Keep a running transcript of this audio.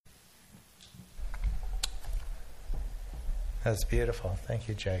That's beautiful. Thank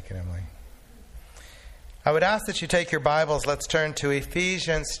you, Jake and Emily. I would ask that you take your Bibles. Let's turn to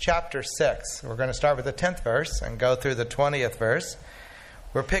Ephesians chapter 6. We're going to start with the 10th verse and go through the 20th verse.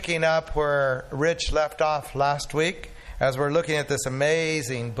 We're picking up where Rich left off last week as we're looking at this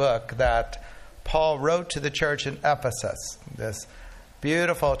amazing book that Paul wrote to the church in Ephesus. This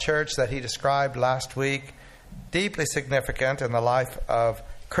beautiful church that he described last week, deeply significant in the life of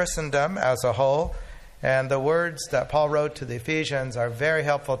Christendom as a whole. And the words that Paul wrote to the Ephesians are very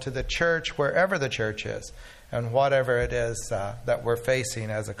helpful to the church, wherever the church is, and whatever it is that we're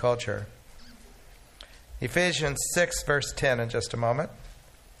facing as a culture. Ephesians 6, verse 10 in just a moment.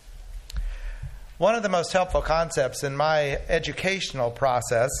 One of the most helpful concepts in my educational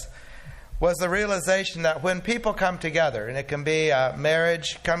process was the realization that when people come together, and it can be a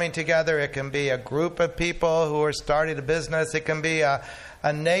marriage coming together, it can be a group of people who are starting a business, it can be a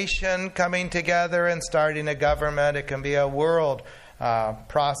nation coming together and starting a government. It can be a world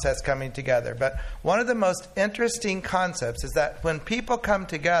process coming together. But one of the most interesting concepts is that when people come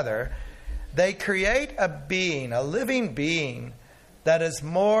together, they create a being, a living being, that is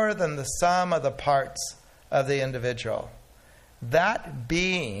more than the sum of the parts of the individual. That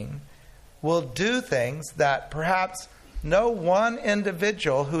being will do things that perhaps no one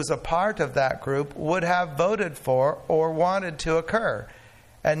individual who's a part of that group would have voted for or wanted to occur.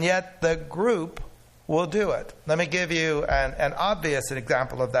 And yet the group will do it. Let me give you an obvious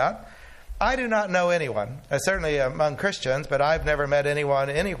example of that. I do not know anyone, certainly among Christians, but I've never met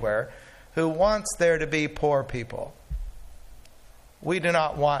anyone anywhere who wants there to be poor people. We do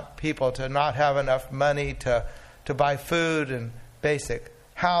not want people to not have enough money to buy food and basic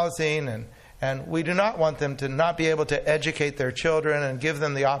housing, and we do not want them to not be able to educate their children and give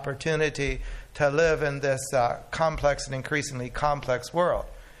them the opportunity to live in this complex and increasingly complex world.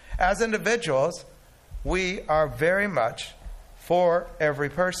 As individuals, we are very much for every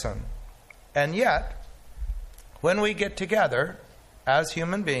person. And yet, when we get together as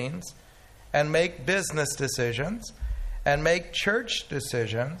human beings and make business decisions and make church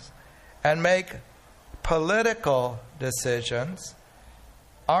decisions and make political decisions,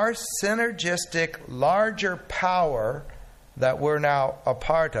 our synergistic larger power that we're now a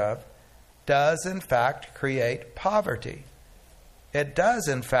part of does in fact create poverty. It does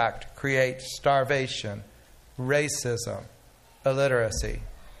in fact create starvation, racism, illiteracy.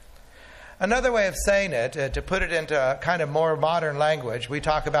 Another way of saying it, to put it into a kind of more modern language, we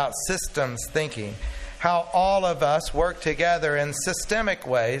talk about systems thinking, how all of us work together in systemic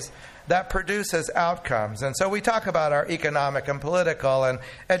ways that produces outcomes. And so we talk about our economic and political and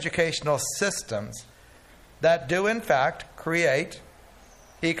educational systems that do in fact create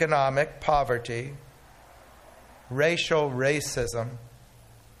economic poverty, racial racism,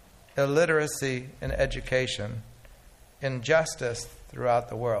 illiteracy in education, injustice throughout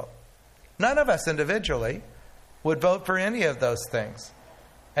the world. None of us individually would vote for any of those things.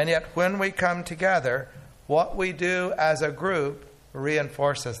 And yet when we come together, what we do as a group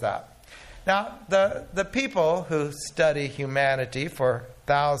reinforces that. Now, the people who study humanity for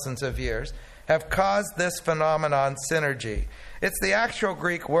thousands of years have caused this phenomenon synergy. It's the actual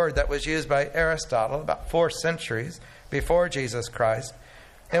Greek word that was used by Aristotle about 4 centuries before Jesus Christ,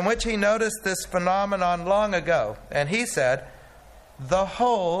 in which he noticed this phenomenon long ago. And he said, the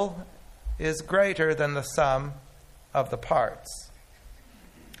whole is greater than the sum of the parts.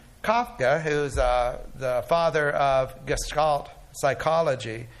 Kafka, who's the father of Gestalt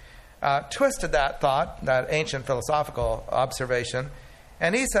psychology, twisted that thought, that ancient philosophical observation,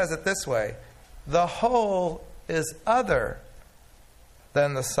 and he says it this way: the whole is other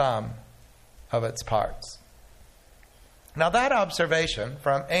than the sum of its parts. Now that observation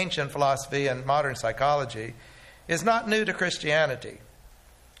from ancient philosophy and modern psychology is not new to Christianity.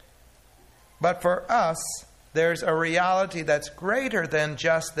 But for us, there's a reality that's greater than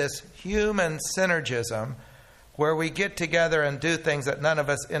just this human synergism where we get together and do things that none of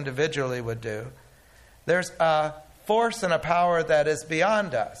us individually would do. There's a force and a power that is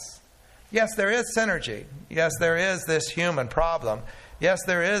beyond us. Yes, there is synergy. Yes, there is this human problem. Yes,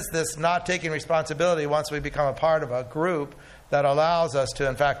 there is this not taking responsibility once we become a part of a group that allows us to,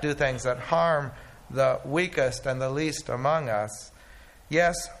 in fact, do things that harm the weakest and the least among us.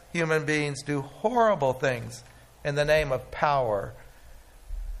 Yes, human beings do horrible things in the name of power.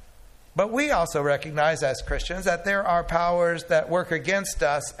 But we also recognize as Christians that there are powers that work against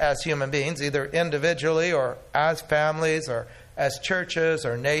us as human beings, either individually or as families or as churches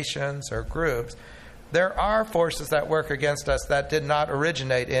or nations or groups. There are forces that work against us that did not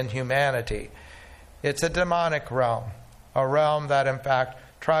originate in humanity. It's a demonic realm, a realm that in fact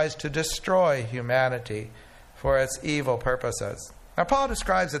tries to destroy humanity for its evil purposes. Now, Paul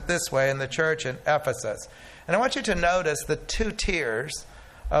describes it this way in the church in Ephesus. And I want you to notice the two tiers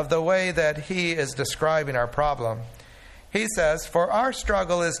of the way that he is describing our problem. He says, "For our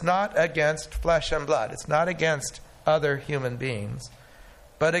struggle is not against flesh and blood." It's not against other human beings,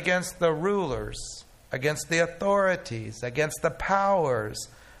 but against the rulers, against the authorities, against the powers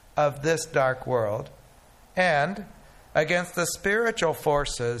of this dark world, and against the spiritual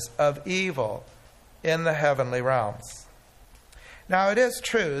forces of evil in the heavenly realms. Now, it is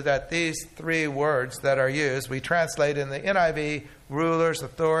true that these three words that are used, we translate in the NIV, rulers,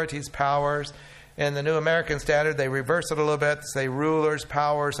 authorities, powers. In the New American Standard, they reverse it a little bit, say rulers,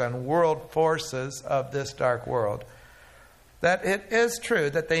 powers, and world forces of this dark world. That it is true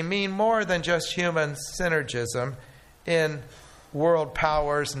that they mean more than just human synergism in world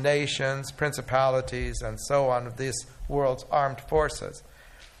powers, nations, principalities, and so on of this world's armed forces.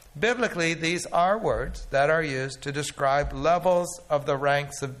 Biblically, these are words that are used to describe levels of the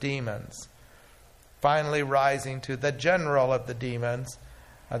ranks of demons, finally rising to the general of the demons,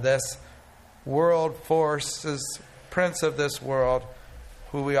 this world forces, prince of this world,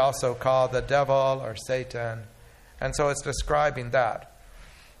 who we also call the devil or Satan. And so it's describing that.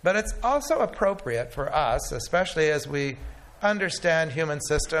 But it's also appropriate for us, especially as we understand human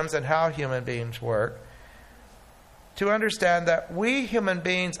systems and how human beings work, to understand that we human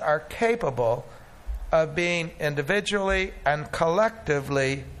beings are capable of being individually and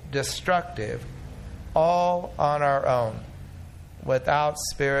collectively destructive all on our own, without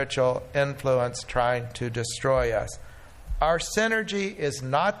spiritual influence trying to destroy us. Our synergy is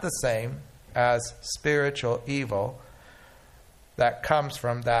not the same as spiritual evil that comes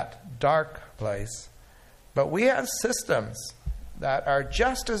from that dark place, but we have systems that are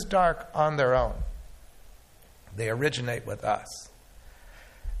just as dark on their own. They originate with us.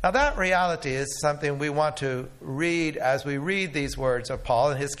 Now, that reality is something we want to read as we read these words of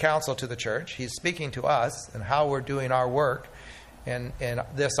Paul and his counsel to the church. He's speaking to us and how we're doing our work in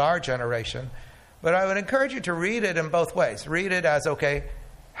this our generation. But I would encourage you to read it in both ways. Read it as, okay,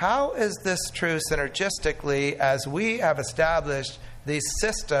 how is this true synergistically as we have established these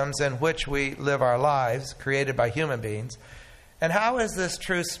systems in which we live our lives, created by human beings? And how is this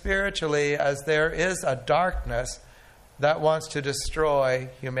true spiritually as there is a darkness that wants to destroy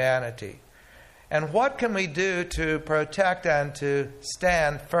humanity? And what can we do to protect and to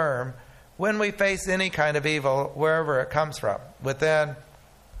stand firm when we face any kind of evil, wherever it comes from, within,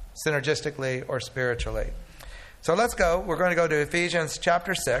 synergistically, or spiritually? So let's go. We're going to go to Ephesians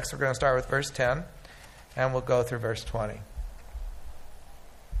chapter 6. We're going to start with verse 10, and we'll go through verse 20.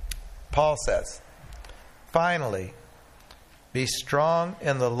 Paul says, "Finally, be strong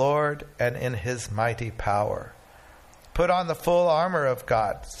in the Lord and in his mighty power. Put on the full armor of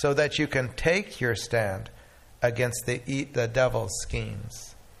God so that you can take your stand against the devil's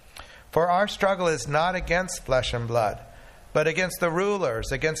schemes. For our struggle is not against flesh and blood, but against the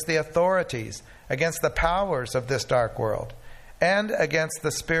rulers, against the authorities, against the powers of this dark world, and against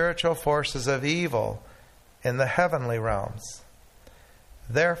the spiritual forces of evil in the heavenly realms.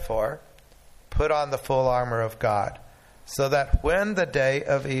 Therefore, put on the full armor of God, so that when the day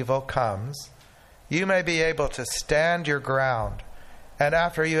of evil comes, you may be able to stand your ground, and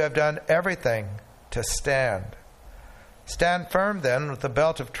after you have done everything, to stand. Stand firm then with the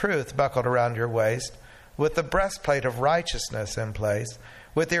belt of truth buckled around your waist, with the breastplate of righteousness in place,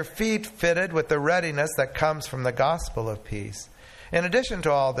 with your feet fitted with the readiness that comes from the gospel of peace. In addition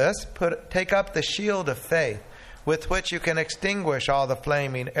to all this, take up the shield of faith, with which you can extinguish all the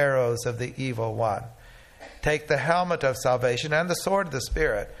flaming arrows of the evil one. Take the helmet of salvation and the sword of the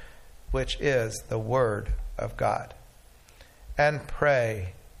Spirit, which is the Word of God. And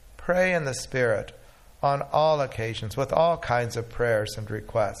pray in the Spirit on all occasions with all kinds of prayers and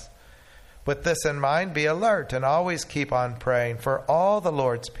requests. With this in mind, be alert and always keep on praying for all the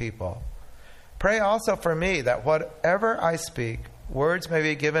Lord's people. Pray also for me that whatever I speak, words may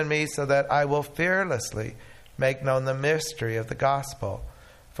be given me so that I will fearlessly make known the mystery of the gospel,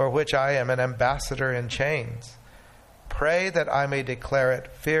 for which I am an ambassador in chains. Pray that I may declare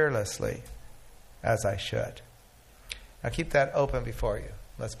it fearlessly as I should." Now keep that open before you.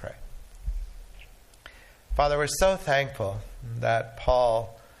 Let's pray. Father, we're so thankful that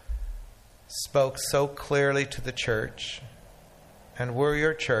Paul spoke so clearly to the church, and we're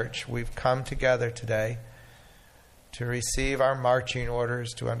your church. We've come together today to receive our marching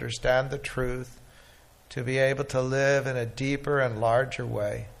orders, to understand the truth, to be able to live in a deeper and larger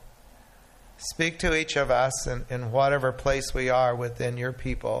way. Speak to each of us in whatever place we are within your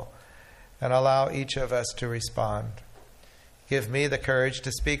people, and allow each of us to respond. Give me the courage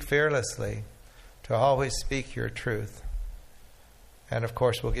to speak fearlessly, to to always speak your truth. And of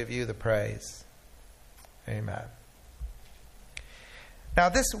course, we'll give you the praise. Amen. Now,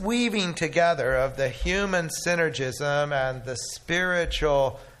 this weaving together of the human synergism and the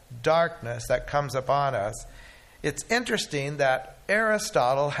spiritual darkness that comes upon us, it's interesting that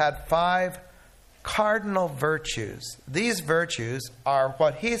Aristotle had 5 cardinal virtues. These virtues are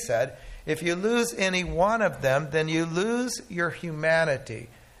what he said, if you lose any one of them, then you lose your humanity.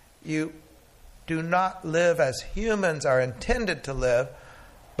 You do not live as humans are intended to live,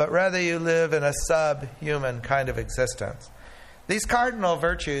 but rather you live in a subhuman kind of existence. These cardinal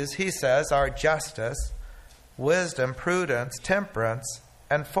virtues, he says, are justice, wisdom, prudence, temperance,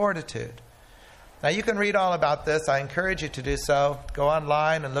 and fortitude. Now, you can read all about this. I encourage you to do so. Go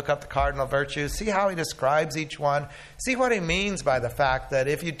online and look up the cardinal virtues. See how he describes each one. See what he means by the fact that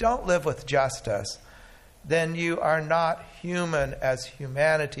if you don't live with justice, then you are not human as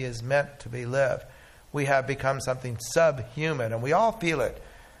humanity is meant to be lived. We have become something subhuman, and we all feel it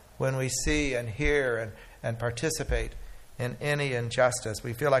when we see and hear and participate in any injustice.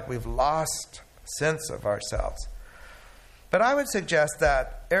 We feel like we've lost sense of ourselves. But I would suggest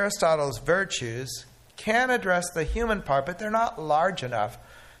that Aristotle's virtues can address the human part, but they're not large enough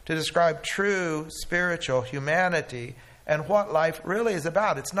to describe true spiritual humanity and what life really is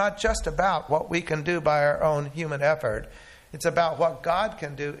about. It's not just about what we can do by our own human effort. It's about what God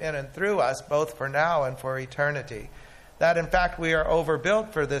can do in and through us, both for now and for eternity. That, in fact, we are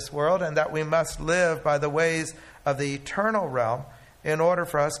overbuilt for this world and that we must live by the ways of the eternal realm in order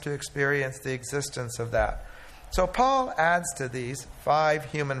for us to experience the existence of that. So Paul adds to these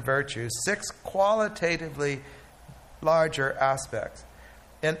 5 human virtues 6 qualitatively larger aspects.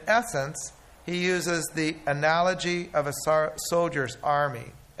 In essence, he uses the analogy of a soldier's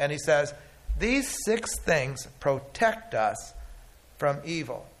army. And he says, these 6 things protect us from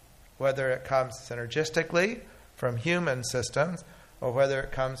evil, whether it comes synergistically from human systems, or whether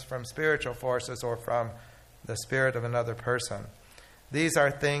it comes from spiritual forces or from the spirit of another person. These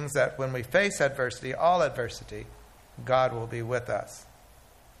are things that when we face adversity, all adversity, God will be with us.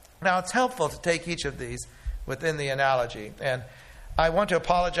 Now, it's helpful to take each of these within the analogy. And I want to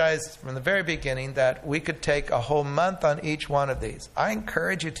apologize from the very beginning that we could take a whole month on each one of these. I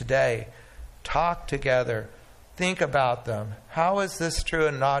encourage you today, talk together, think about them. How is this true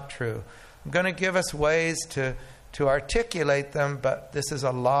and not true? I'm going to give us ways to articulate them, but this is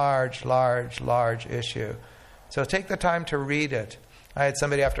a large issue. So take the time to read it. I had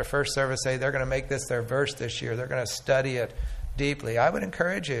somebody after first service say they're going to make this their verse this year. They're going to study it deeply. I would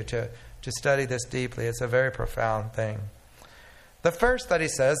encourage you to study this deeply. It's a very profound thing. The first that he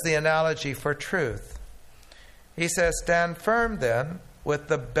says, the analogy for truth. He says, stand firm then with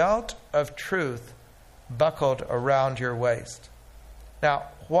the belt of truth buckled around your waist. Now,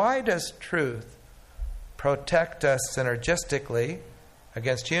 why does truth protect us synergistically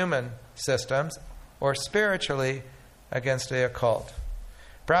against human systems or spiritually against the occult?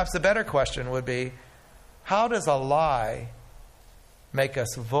 Perhaps the better question would be, how does a lie make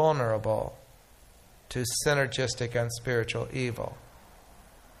us vulnerable to synergistic and spiritual evil?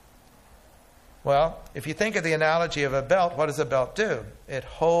 Well, if you think of the analogy of a belt, what does a belt do? It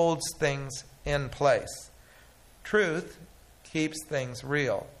holds things in place. Truth keeps things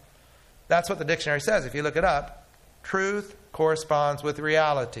real. That's what the dictionary says. If you look it up, truth corresponds with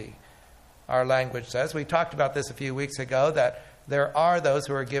reality. Our language says, we talked about this a few weeks ago, that there are those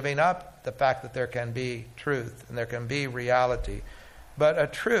who are giving up the fact that there can be truth and there can be reality. But a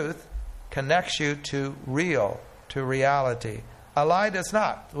truth connects you to real, to reality. A lie does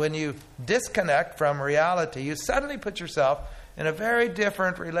not. When you disconnect from reality, you suddenly put yourself in a very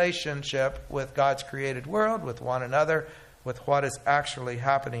different relationship with God's created world, with one another, with what is actually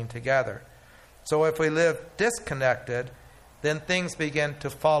happening together. So if we live disconnected, then things begin to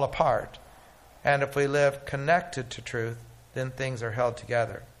fall apart. And if we live connected to truth, then things are held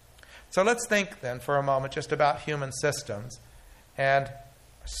together. So let's think then for a moment just about human systems and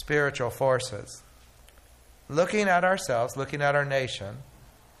spiritual forces. Looking at ourselves, looking at our nation,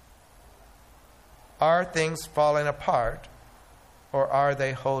 are things falling apart or are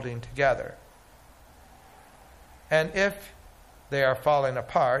they holding together? And if they are falling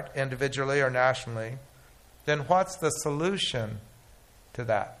apart individually or nationally, then what's the solution to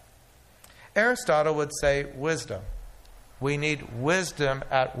that? Aristotle would say wisdom. We need wisdom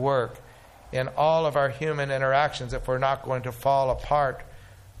at work in all of our human interactions if we're not going to fall apart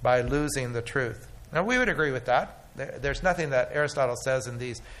by losing the truth. Now, we would agree with that. There's nothing that Aristotle says in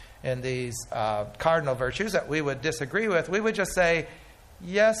these cardinal virtues that we would disagree with. We would just say,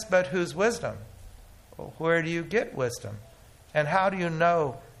 yes, but whose wisdom? Where do you get wisdom? And how do you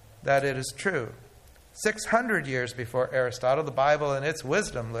know that it is true? 600 years before Aristotle, the Bible in its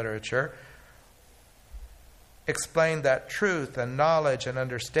wisdom literature explained that truth and knowledge and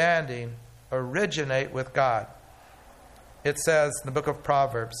understanding originate with God. It says in the book of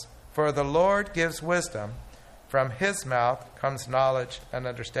Proverbs, "For the Lord gives wisdom, from his mouth comes knowledge and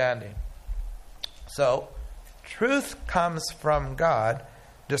understanding." So, truth comes from God,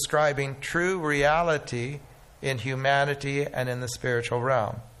 describing true reality in humanity and in the spiritual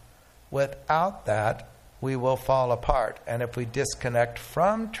realm. Without that, we will fall apart. And if we disconnect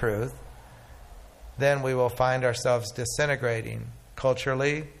from truth, then we will find ourselves disintegrating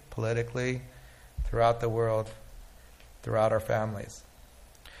culturally, politically, throughout the world, throughout our families.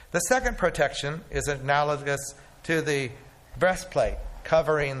 The second protection is analogous to the breastplate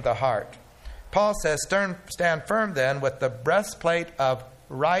covering the heart. Paul says, stand firm then with the breastplate of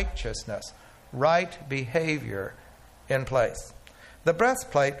righteousness, right behavior in place. The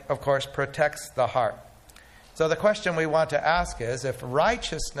breastplate, of course, protects the heart. So the question we want to ask is, if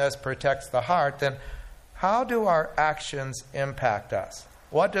righteousness protects the heart, then how do our actions impact us?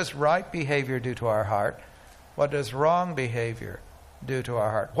 What does right behavior do to our heart? What does wrong behavior do to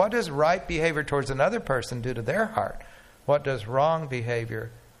our heart? What does right behavior towards another person do to their heart? What does wrong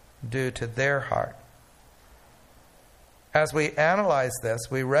behavior do to their heart? As we analyze this,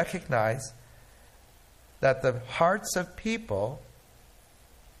 we recognize that the hearts of people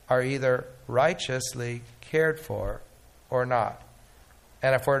are either righteously cared for or not.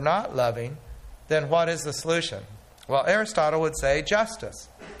 And if we're not loving, then what is the solution? Well, Aristotle would say justice.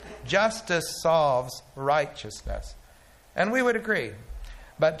 Justice solves righteousness. And we would agree.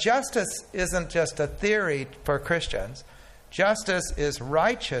 But justice isn't just a theory for Christians. Justice is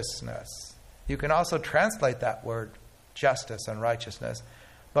righteousness. You can also translate that word, justice and righteousness.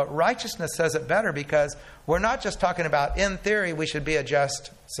 But righteousness says it better, because we're not just talking about, in theory, we should be a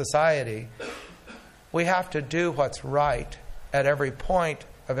just society. We have to do what's right at every point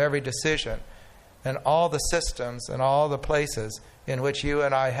of every decision, and all the systems and all the places in which you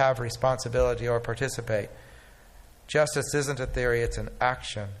and I have responsibility or participate. Justice isn't a theory, it's an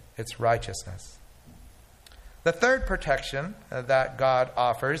action. It's righteousness. The third protection that God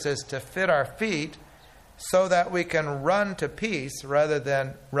offers is to fit our feet so that we can run to peace rather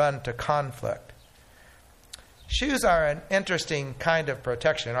than run to conflict. Shoes are an interesting kind of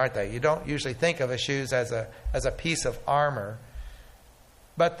protection, aren't they? You don't usually think of shoes as a piece of armor.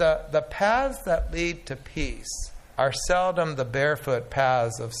 But the paths that lead to peace are seldom the barefoot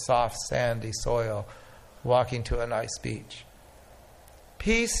paths of soft, sandy soil walking to a nice beach.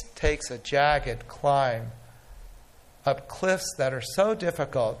 Peace takes a jagged climb up cliffs that are so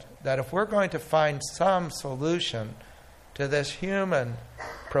difficult that if we're going to find some solution to this human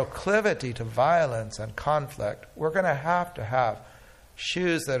proclivity to violence and conflict, we're going to have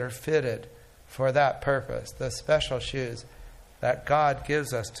shoes that are fitted for that purpose, the special shoes that God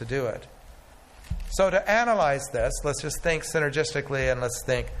gives us to do it. So to analyze this, let's just think synergistically and let's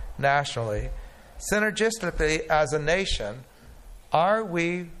think nationally. Synergistically, as a nation, are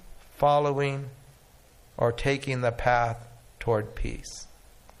we following or taking the path toward peace?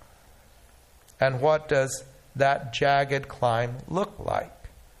 And what does that jagged climb look like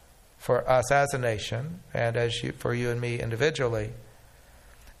for us as a nation and for you and me individually?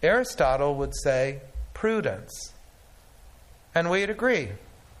 Aristotle would say prudence. And we'd agree.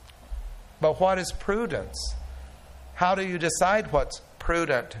 But what is prudence? How do you decide what's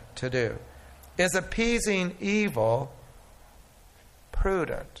prudent to do? Is appeasing evil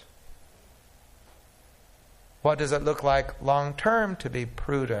prudent? What does it look like long term to be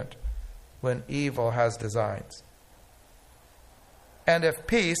prudent when evil has designs? And if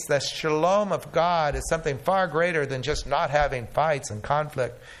peace, the shalom of God, is something far greater than just not having fights and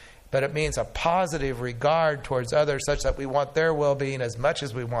conflict, but it means a positive regard towards others such that we want their well-being as much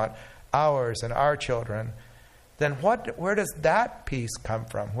as we want ours and our children, then where does that peace come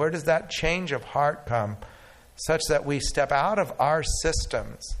from? Where does that change of heart come such that we step out of our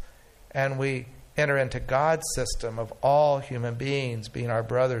systems and we enter into God's system of all human beings being our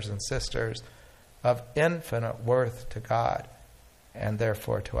brothers and sisters of infinite worth to God and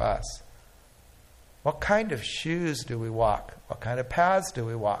therefore to us? What kind of shoes do we walk? What kind of paths do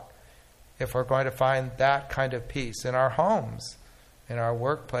we walk if we're going to find that kind of peace in our homes, in our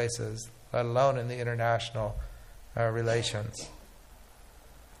workplaces, let alone in the international relations?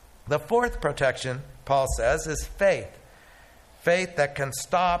 The fourth protection, Paul says, is faith. Faith that can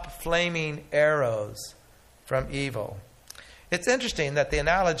stop flaming arrows from evil. It's interesting that the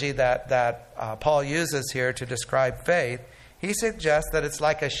analogy that Paul uses here to describe faith, he suggests that it's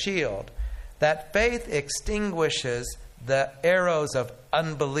like a shield. That faith extinguishes the arrows of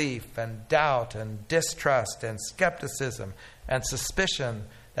unbelief and doubt and distrust and skepticism and suspicion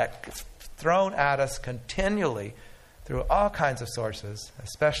that's thrown at us continually through all kinds of sources,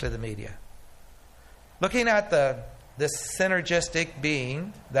 especially the media. Looking at this synergistic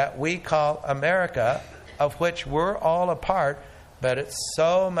being that we call America, of which we're all a part, but it's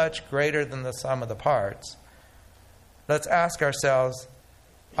so much greater than the sum of the parts, let's ask ourselves,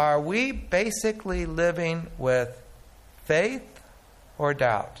 are we basically living with faith or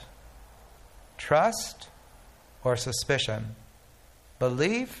doubt? Trust or suspicion?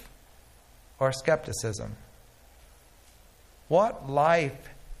 Belief or skepticism? What life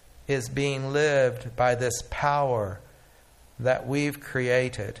is being lived by this power that we've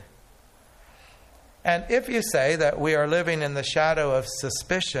created? And if you say that we are living in the shadow of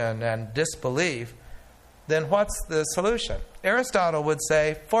suspicion and disbelief, then what's the solution? Aristotle would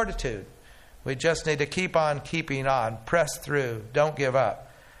say fortitude. We just need to keep on keeping on, press through, don't give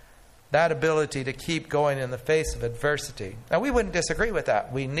up. That ability to keep going in the face of adversity. Now, we wouldn't disagree with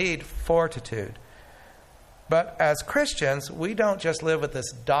that. We need fortitude. But as Christians, we don't just live with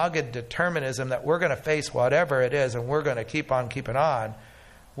this dogged determinism that we're going to face whatever it is and we're going to keep on keeping on.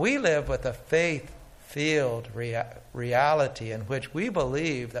 We live with a faith-filled reality in which we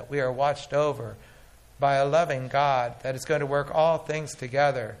believe that we are watched over by a loving God that is going to work all things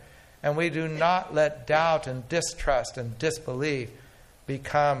together. And we do not let doubt and distrust and disbelief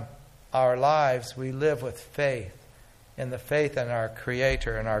become our lives. We live with faith, in the faith in our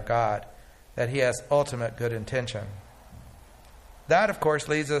Creator and our God, that He has ultimate good intention. That, of course,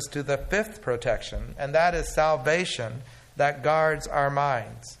 leads us to the fifth protection, and that is salvation that guards our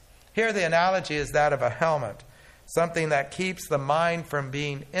minds. Here the analogy is that of a helmet, something that keeps the mind from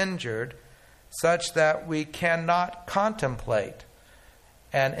being injured, such that we cannot contemplate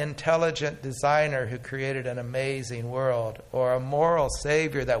an intelligent designer who created an amazing world, or a moral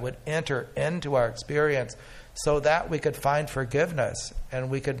Savior that would enter into our experience so that we could find forgiveness and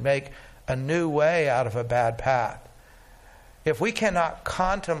we could make a new way out of a bad path. If we cannot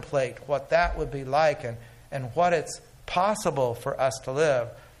contemplate what that would be like and what it's possible for us to live,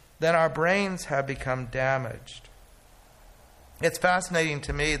 then our brains have become damaged. It's fascinating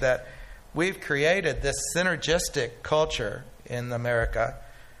to me that we've created this synergistic culture in America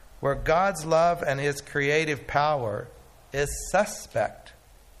where God's love and His creative power is suspect.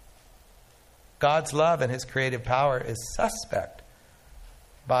 God's love and His creative power is suspect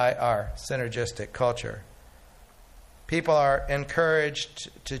by our synergistic culture. People are encouraged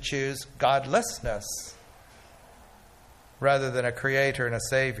to choose godlessness rather than a creator and a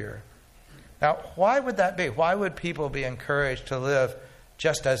savior. Now, why would that be? Why would people be encouraged to live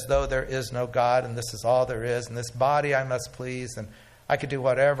just as though there is no God and this is all there is, and this body I must please, and I could do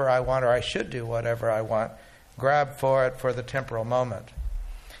whatever I want, or I should do whatever I want, grab for it for the temporal moment?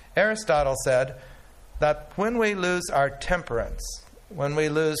 Aristotle said that when we lose our temperance, when we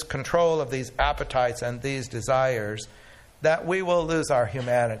lose control of these appetites and these desires, that we will lose our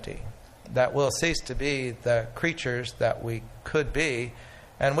humanity, that we'll cease to be the creatures that we could be,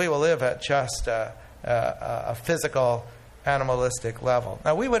 and we will live at just a physical, animalistic level.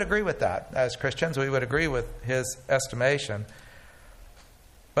 Now, we would agree with that as Christians. We would agree with his estimation.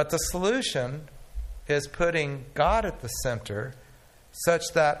 But the solution is putting God at the center such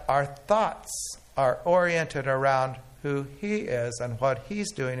that our thoughts are oriented around who He is and what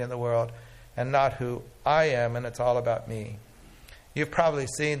He's doing in the world, and not who I am and it's all about me. You've probably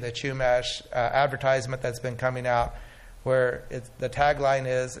seen the Chumash advertisement that's been coming out where the tagline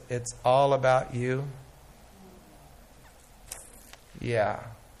is, "It's all about you." Yeah.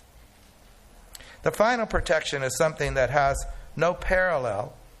 The final protection is something that has no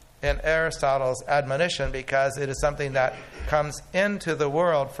parallel in Aristotle's admonition, because it is something that comes into the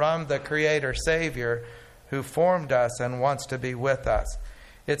world from the Creator Savior who formed us and wants to be with us.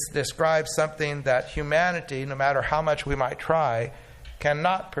 It describes something that humanity, no matter how much we might try,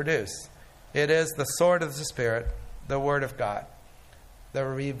 cannot produce. It is the sword of the Spirit, the Word of God, the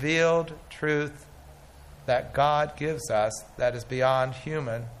revealed truth that God gives us that is beyond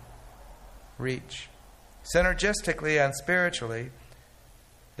human reach. Synergistically and spiritually,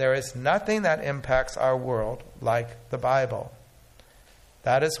 there is nothing that impacts our world like the Bible.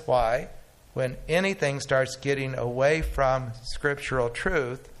 That is why when anything starts getting away from scriptural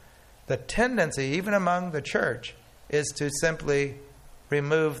truth, the tendency, even among the church, is to simply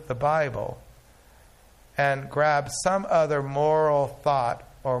remove the Bible and grab some other moral thought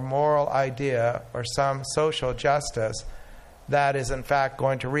or moral idea or some social justice that is in fact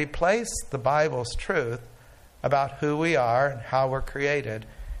going to replace the Bible's truth about who we are and how we're created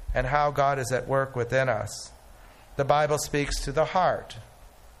and how God is at work within us. The Bible speaks to the heart.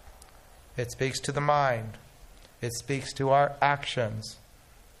 It speaks to the mind. It speaks to our actions.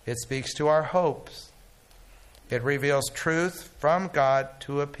 It speaks to our hopes. It reveals truth from God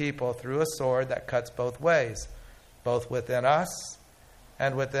to a people through a sword that cuts both ways, both within us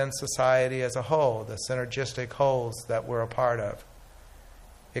and within society as a whole, the synergistic wholes that we're a part of.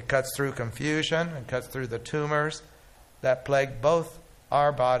 It cuts through confusion and cuts through the tumors that plague both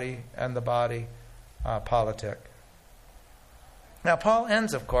our body and the body politic. Now, Paul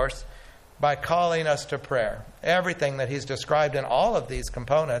ends, of course, by calling us to prayer. Everything that he's described in all of these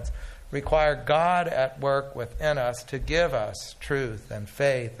components require God at work within us to give us truth and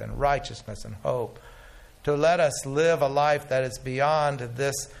faith and righteousness and hope, to let us live a life that is beyond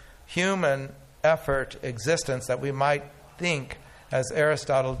this human effort existence that we might think, as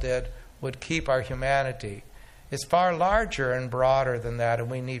Aristotle did, would keep our humanity. It's far larger and broader than that, and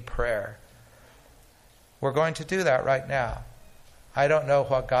we need prayer. We're going to do that right now. I don't know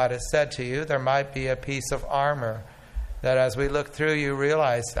what God has said to you. There might be a piece of armor that as we look through, you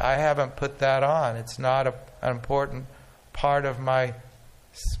realize, I haven't put that on. It's not an important part of my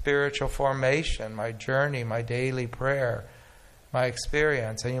spiritual formation, my journey, my daily prayer, my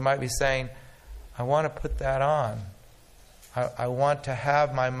experience. And you might be saying, I want to put that on. I want to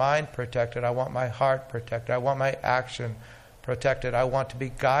have my mind protected. I want my heart protected. I want my action protected. I want to be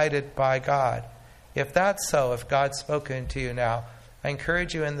guided by God. If that's so, if God's spoken to you now, I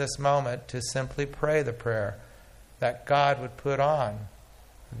encourage you in this moment to simply pray the prayer that God would put on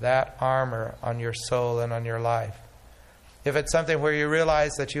that armor on your soul and on your life. If it's something where you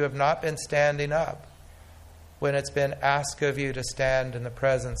realize that you have not been standing up when it's been asked of you to stand in the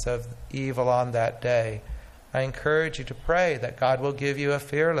presence of evil on that day, I encourage you to pray that God will give you a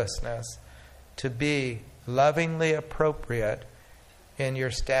fearlessness to be lovingly appropriate in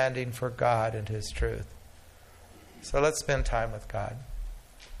your standing for God and His truth. So let's spend time with God.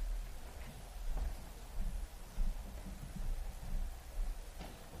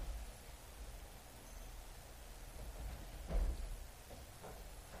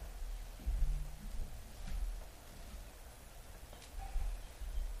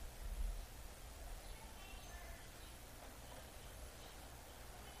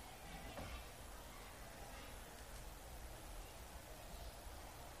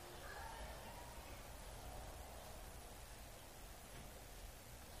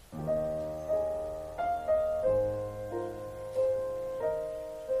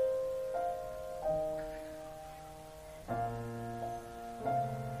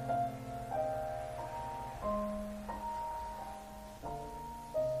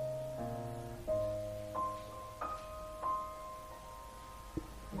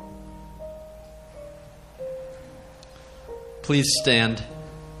 Please stand.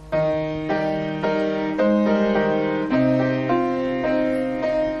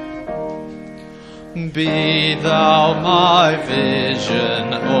 Be thou my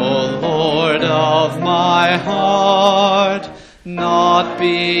vision, O Lord of my heart, not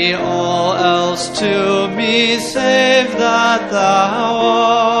be all else to me save that thou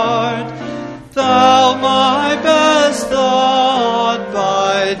art. Thou my best thought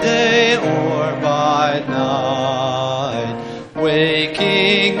by day or by night,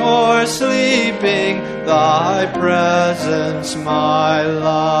 waking or sleeping, thy presence my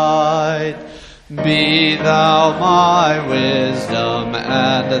light. Be thou my wisdom,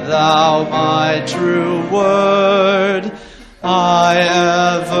 and thou my true word. I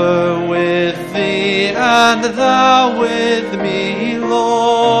ever with thee, and thou with me,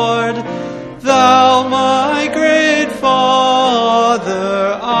 Lord. Thou my great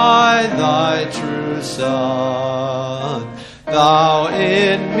Father, I thy true Son. Thou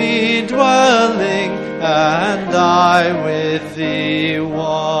in me dwelling, and I with thee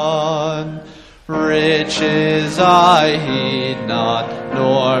one. Riches I heed not,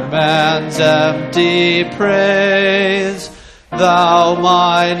 nor man's empty praise. Thou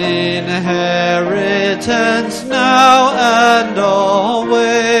mine inheritance now and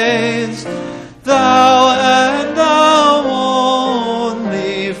always. Thou and thou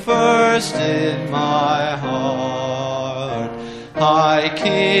only first in my heart. High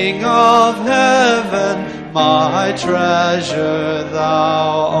King of heaven, my treasure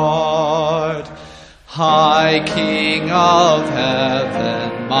thou art. High King of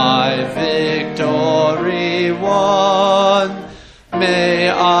heaven, my victory won. May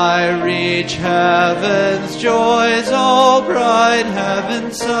I reach heaven's joys, O bright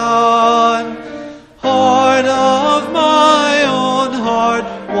heaven's sun. Heart of my own heart,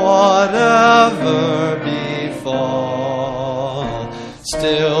 whatever befall,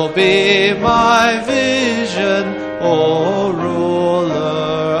 still be my vision, O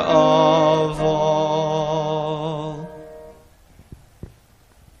ruler of all.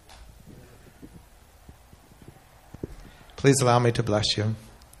 Please allow me to bless you.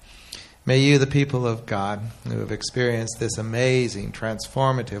 May you, the people of God, who have experienced this amazing,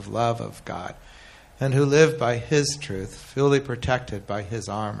 transformative love of God, and who live by His truth, fully protected by His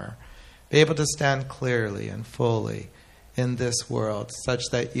armor, be able to stand clearly and fully in this world, such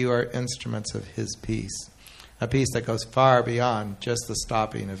that you are instruments of His peace, a peace that goes far beyond just the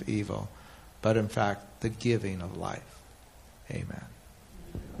stopping of evil, but in fact the giving of life. Amen.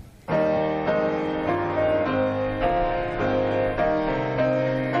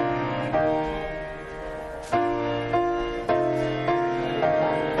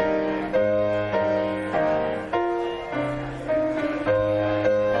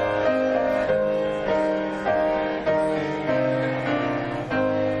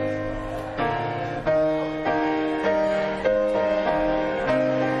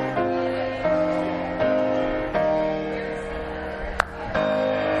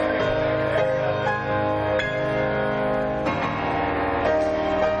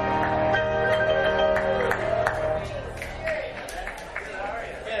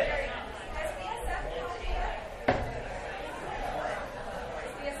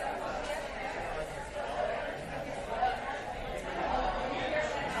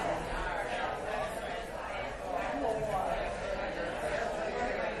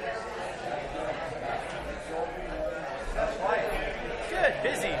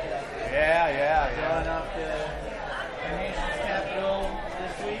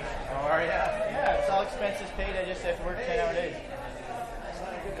 Expenses paid. I just have to work 10-hour days.